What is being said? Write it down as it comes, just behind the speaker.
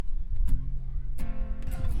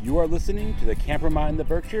You are listening to the Camp Ramah in the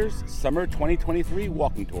Berkshires Summer 2023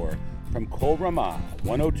 Walking Tour from Kol Ramah,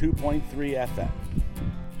 102.3 FM.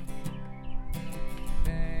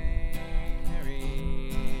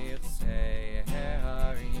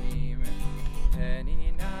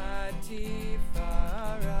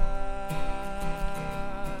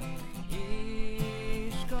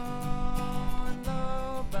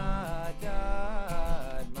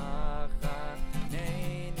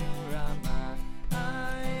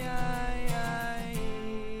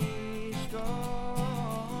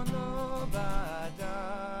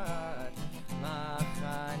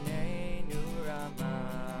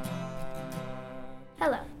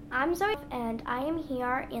 Hello, I'm Zoe, and I am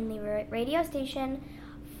here in the radio station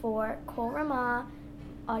for Kol Ramah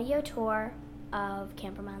audio tour of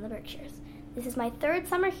Camp Ramah in the Berkshires. This is my third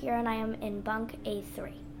summer here, and I am in bunk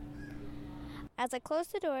A3. As I close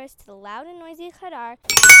the doors to the loud and noisy chadar,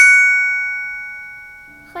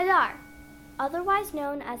 otherwise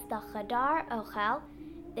known as the chadar ochel,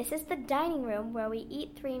 this is the dining room where we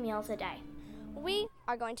eat 3 meals a day. We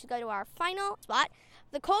are going to go to our final spot,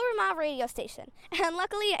 the Kol Ramah radio station. And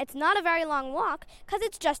luckily, it's not a very long walk because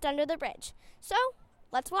it's just under the bridge. So,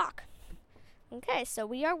 let's walk. Okay, so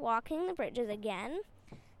we are walking the bridges again.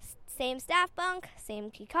 Same staff bunk, same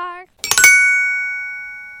chadar.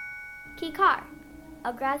 Chadar,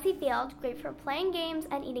 a grassy field great for playing games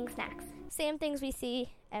and eating snacks. Same things we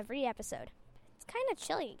see every episode. It's kind of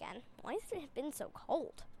chilly again. Why has it been so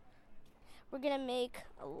cold? We're going to make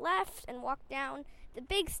a left and walk down the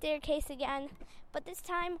big staircase again, but this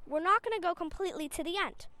time we're not going to go completely to the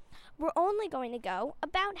end. We're only going to go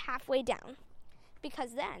about halfway down,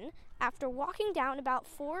 because then, after walking down about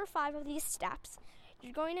 4 or 5 of these steps,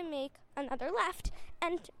 you're going to make another left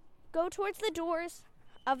and go towards the doors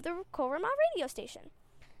of the Kol Ramah radio station.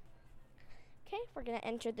 Okay, we're going to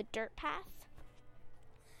enter the dirt path.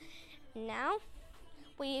 Now,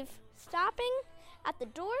 we're stopping at the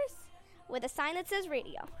doors with a sign that says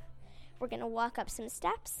radio. We're going to walk up some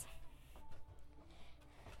steps,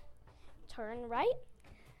 turn right,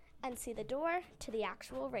 and see the door to the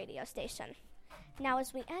actual radio station. Now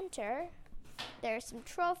as we enter, there are some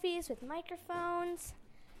trophies with microphones,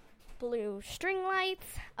 blue string lights,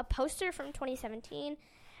 a poster from 2017,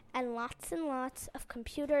 and lots of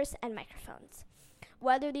computers and microphones.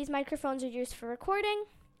 Whether these microphones are used for recording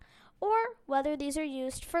or whether these are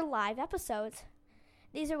used for live episodes,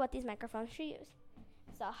 these are what these microphones should use.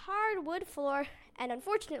 It's a hard wood floor, and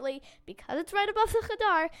unfortunately, because it's right above the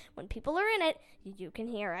chadar, when people are in it, you can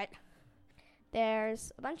hear it.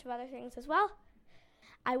 There's a bunch of other things as well.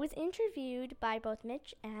 I was interviewed by both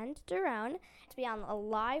Mitch and Darone to be on a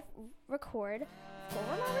live record for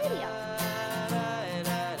Ramah Radio.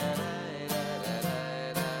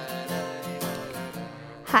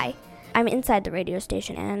 Hi, I'm inside the radio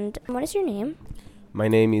station, and what is your name? My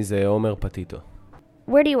name is Omer Patito.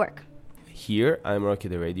 Where do you work? Here, I'm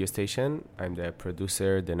working at the radio station. I'm the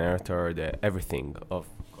producer, the narrator, the everything of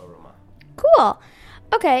Kol Ramah. Cool.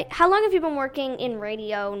 Okay, how long have you been working in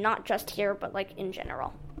radio, not just here, but like in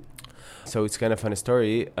general? So it's kind of a funny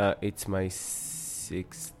story. It's my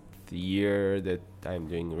 6th year that I'm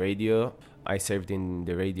doing radio. I served in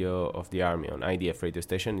the radio of the army on IDF radio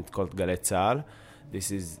station. It's called Galei Tzahal. This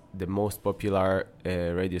is the most popular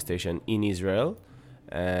radio station in Israel.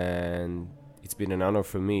 And it's been an honor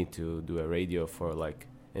for me to do a radio for like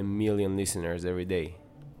 1 million listeners every day.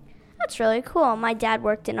 That's really cool. My dad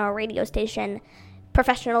worked in our radio station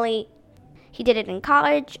professionally. He did it in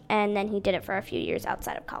college, and then he did it for a few years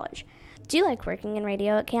outside of college. Do you like working in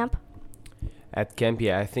radio at camp? At camp,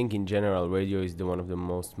 yeah, I think in general, radio is one of the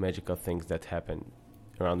most magical things that happen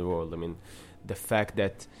around the world. I mean, the fact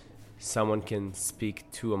that someone can speak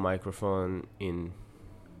to a microphone in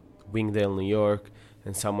Wingdale, New York,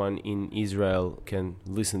 and someone in Israel can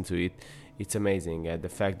listen to it, it's amazing. And the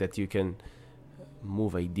fact that you can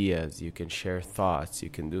move ideas, you can share thoughts, you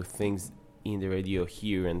can do things in the radio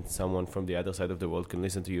here, and someone from the other side of the world can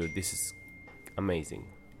listen to you, this is amazing.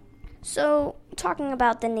 So, talking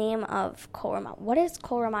about the name of Kol Ramah, what does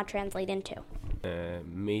Kol Ramah translate into?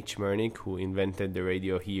 Mitch Mernick, who invented the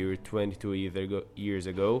radio here 22 years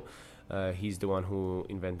ago, he's the one who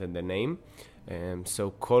invented the name. So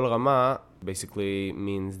Kol Ramah basically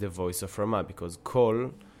means the voice of Ramah, because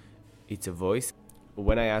Kol, it's a voice.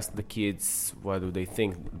 When I ask the kids what do they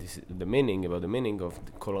think about the meaning of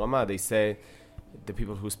Kol Ramah, they say, the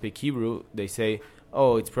people who speak Hebrew, they say,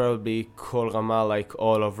 oh, it's probably Kol Ramah, like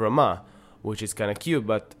all of Ramah, which is kind of cute,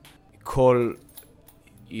 but Kol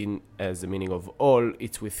in as the meaning of all,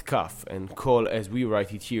 it's with kaf, and Kol, as we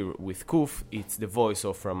write it here with kuf, it's the voice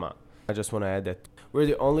of Ramah. I just want to add that we're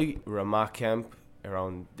the only Ramah camp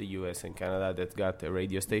around the US and Canada that got a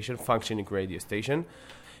radio station, functioning radio station.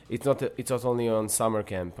 It's not only on summer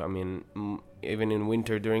camp. I mean, even in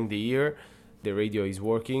winter during the year, the radio is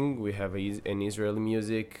working. We have an Israeli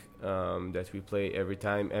music that we play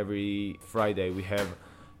every Friday. We have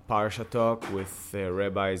Parsha Talk with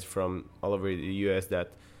rabbis from all over the US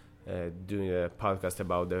that doing a podcast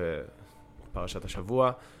about the Parashat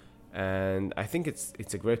HaShavua. And I think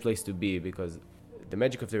it's a great place to be, because the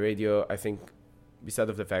magic of the radio, I think, besides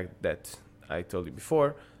of the fact that I told you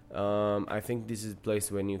before, I think this is a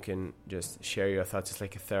place when you can just share your thoughts. It's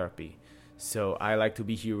like a therapy. So I like to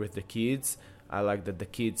be here with the kids. I like that the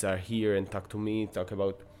kids are here and talk to me, talk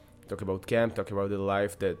about camp, talk about the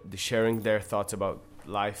life, the sharing their thoughts about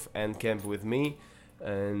life and camp with me,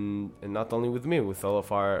 and not only with me, with all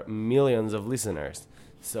of our millions of listeners.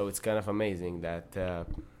 So it's kind of amazing that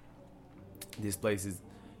this place is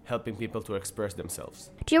helping people to express themselves.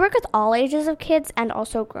 Do you work with all ages of kids and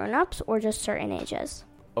also grown-ups, or just certain ages?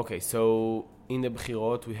 Okay, so in the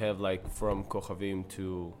Bechirot we have like from Kochavim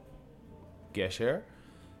to Gesher,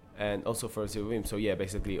 and also for Zivim. So yeah,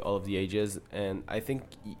 basically all of the ages. And I think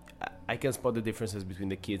I can spot the differences between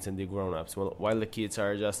the kids and the grown-ups. Well, while the kids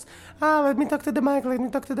are just, let me talk to the mic,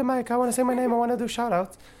 I want to say my name, I want to do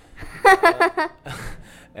shout-outs.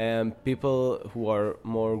 And people who are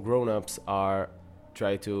more grown-ups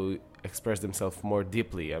try to express themselves more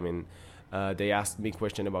deeply. I mean, they asked me a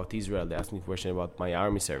question about Israel. They asked me a question about my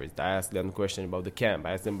army service. I asked them a question about the camp.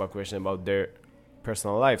 I asked them a question about their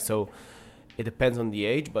personal life. So it depends on the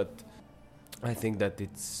age, but I think that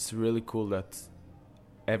it's really cool that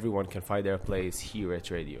everyone can find their place here at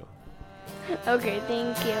radio. Okay,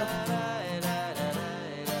 thank you.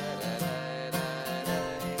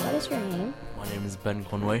 What is your name? My name is Ben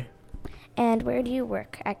Conway. And where do you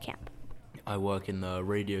work at camp? I work in the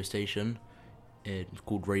radio station. It's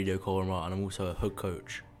called Radio Kol Ramah, and I'm also a head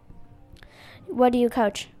coach. What do you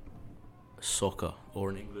coach? Soccer, or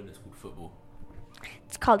in England it's called football.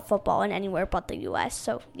 It's called football in anywhere but the US,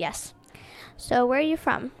 so yes. So where are you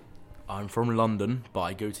from? I'm from London, but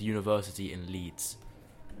I go to university in Leeds.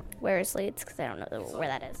 Where is Leeds? Because I don't know where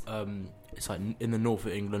that is. It's like in the north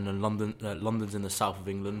of England, and London's in the south of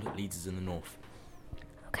England. Leeds is in the north.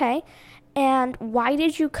 Okay. And why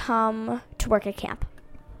did you come to work at camp?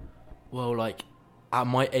 Well, like, at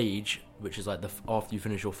my age, which is like after you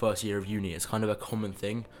finish your first year of uni, it's kind of a common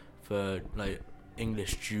thing for like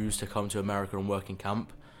English Jews to come to America and work in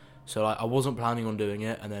camp. So like, I wasn't planning on doing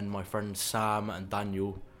it, and then my friends Sam and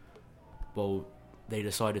Daniel, well, they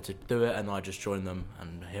decided to do it, and I just joined them,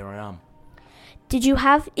 and here I am.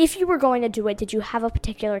 If you were going to do it, did you have a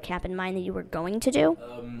particular camp in mind that you were going to do?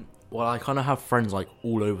 Well, I kind of have friends like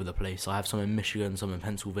all over the place. I have some in Michigan, some in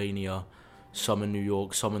Pennsylvania, some in New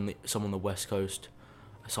York, some on the West Coast.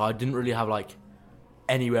 So I didn't really have like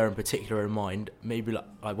anywhere in particular in mind. Maybe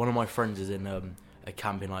like one of my friends is in a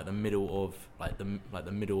camp in like the middle of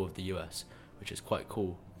the middle of the US, which is quite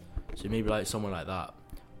cool. So maybe like somewhere like that,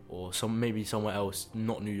 or maybe somewhere else,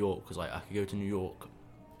 not New York, because like I could go to New York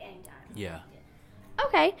Anytime. Yeah.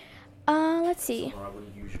 Okay. Let's see. Somewhere I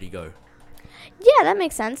wouldn't usually go. Yeah, that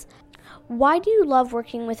makes sense. Why do you love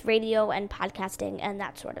working with radio and podcasting and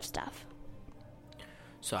that sort of stuff?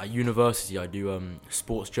 So at university, I do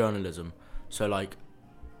sports journalism. So like,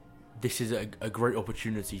 this is a great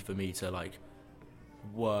opportunity for me to like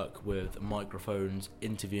work with microphones,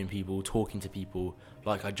 interviewing people, talking to people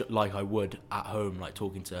like I would at home, like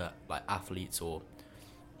talking to like athletes or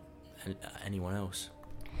anyone else.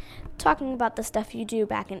 Talking about the stuff you do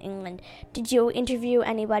back in England, did you interview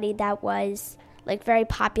anybody that was like very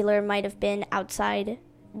popular, might have been outside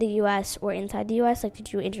the US or inside the US? Like,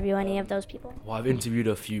 did you interview any of those people? Well, I've interviewed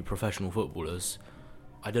a few professional footballers.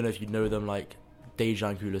 I don't know if you know them, like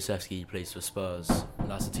Jayden Kulusevski plays for Spurs.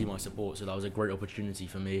 That's the team I support, so that was a great opportunity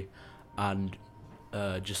for me. And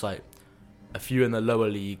just like a few in the lower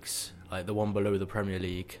leagues, like the one below the Premier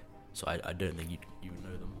League. So I don't think you would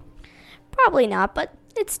know them. Probably not, but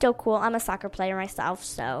it's still cool. I'm a soccer player myself,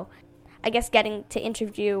 so I guess getting to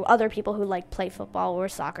interview other people who like play football or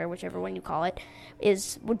soccer, whichever one you call it,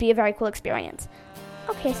 would be a very cool experience.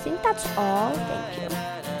 Okay, I think that's all. Thank you.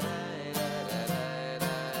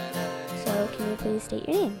 So can you please state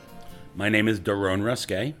your name? My name is Darone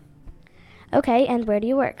Ruskay. Okay, and where do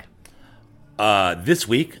you work? This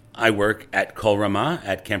week, I work at Kol Ramah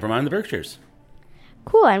at Camp Ramah in the Berkshires.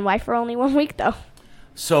 Cool, and why for only 1 week, though?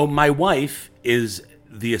 So my wife is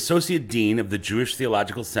the Associate Dean of the Jewish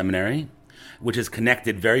Theological Seminary, which is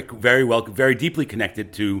connected very deeply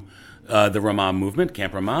connected to the Ramah movement,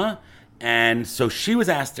 Camp Ramah. And so she was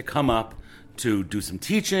asked to come up to do some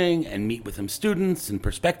teaching and meet with some students and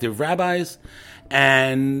prospective rabbis.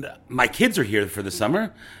 And my kids are here for the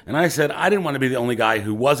summer. And I said I didn't want to be the only guy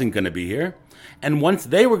who wasn't going to be here. And once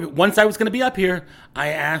I was going to be up here, I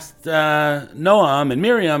asked Noam and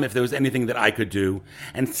Miriam if there was anything that I could do.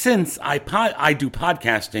 And since I do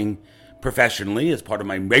podcasting professionally as part of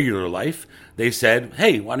my regular life, they said,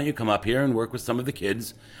 hey, why don't you come up here and work with some of the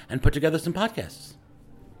kids and put together some podcasts?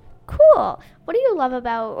 Cool. What do you love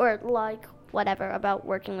about, or like whatever, about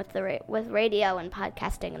working with with radio and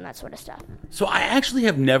podcasting and that sort of stuff? So I actually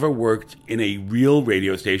have never worked in a real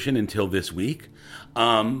radio station until this week.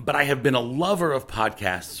 But I have been a lover of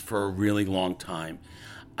podcasts for a really long time.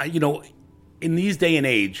 In these day and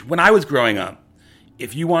age, when I was growing up,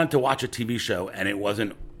 if you wanted to watch a TV show and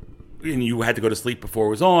you had to go to sleep before it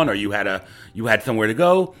was on, or you had somewhere to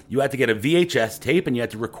go, you had to get a VHS tape and you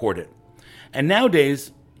had to record it. And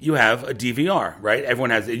nowadays, you have a DVR, right?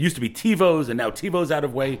 It used to be TiVos, and now TiVo's out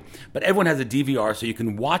of way, but everyone has a DVR, so you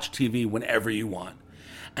can watch TV whenever you want.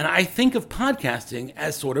 And I think of podcasting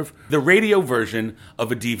as sort of the radio version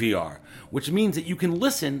of a DVR, which means that you can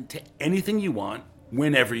listen to anything you want,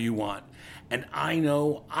 whenever you want. And I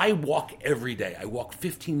know I walk every day. I walk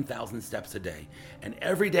 15,000 steps a day. And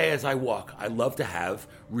every day as I walk, I love to have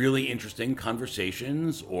really interesting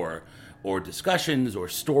conversations or discussions or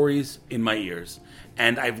stories in my ears.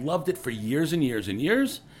 And I've loved it for years and years and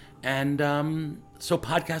years. And so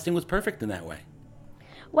podcasting was perfect in that way.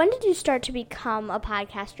 When did you start to become a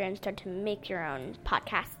podcaster and start to make your own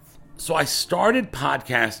podcasts? So I started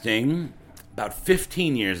podcasting about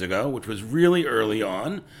 15 years ago, which was really early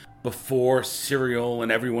on, before Serial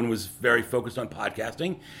and everyone was very focused on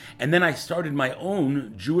podcasting. And then I started my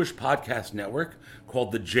own Jewish podcast network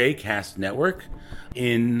called the JCast Network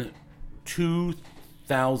in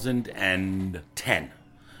 2010.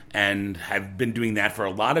 And have been doing that for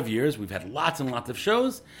a lot of years. We've had lots and lots of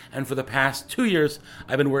shows. And for the past 2 years,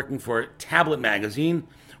 I've been working for Tablet Magazine,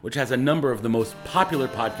 which has a number of the most popular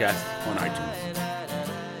podcasts on iTunes.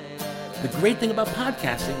 The great thing about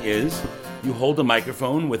podcasting is you hold a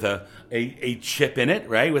microphone with a chip in it,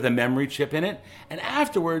 right? With a memory chip in it. And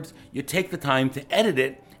afterwards, you take the time to edit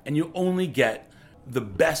it, and you only get the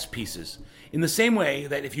best pieces. In the same way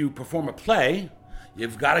that if you perform a play,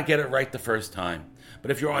 you've got to get it right the first time. But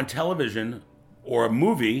if you're on television or a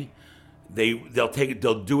movie,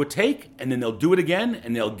 they'll do a take, and then they'll do it again,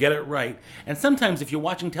 and they'll get it right. And sometimes if you're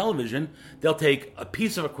watching television, they'll take a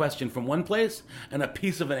piece of a question from one place and a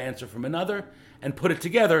piece of an answer from another and put it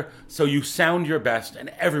together so you sound your best and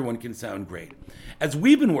everyone can sound great. As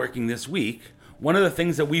we've been working this week, one of the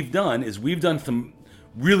things that we've done is we've done some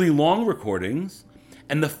really long recordings,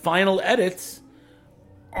 and the final edits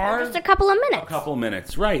are just a couple of minutes. A couple of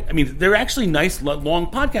minutes, right. I mean, they're actually nice, long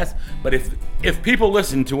podcasts, but if people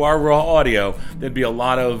listen to our raw audio, there'd be a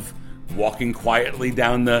lot of walking quietly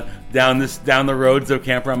down the roads of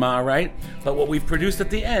Camp Ramah, right? But what we've produced at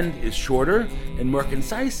the end is shorter and more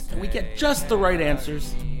concise, and we get just the right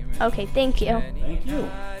answers. Okay, thank you. Thank you.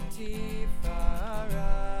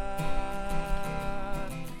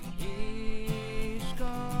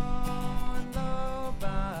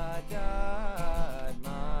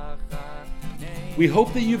 We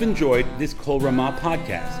hope that you've enjoyed this Kol Ramah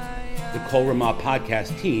podcast. The Kol Ramah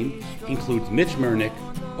podcast team includes Mitch Mernick,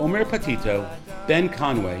 Omer Patito, Ben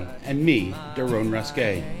Conway, and me, Darone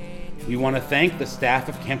Ruskay. We want to thank the staff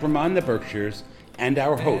of Camp Ramah in the Berkshires and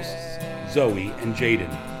our hosts, Zoe and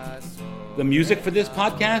Jayden. The music for this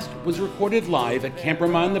podcast was recorded live at Camp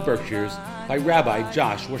Ramah in the Berkshires by Rabbi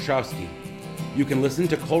Josh Warshawsky. You can listen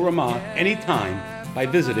to Kol Ramah anytime by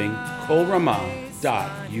visiting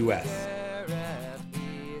kolramah.us.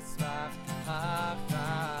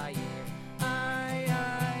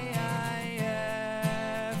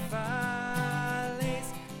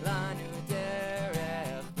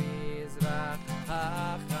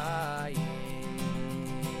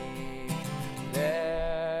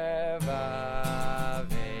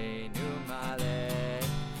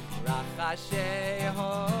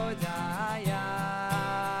 Hashem.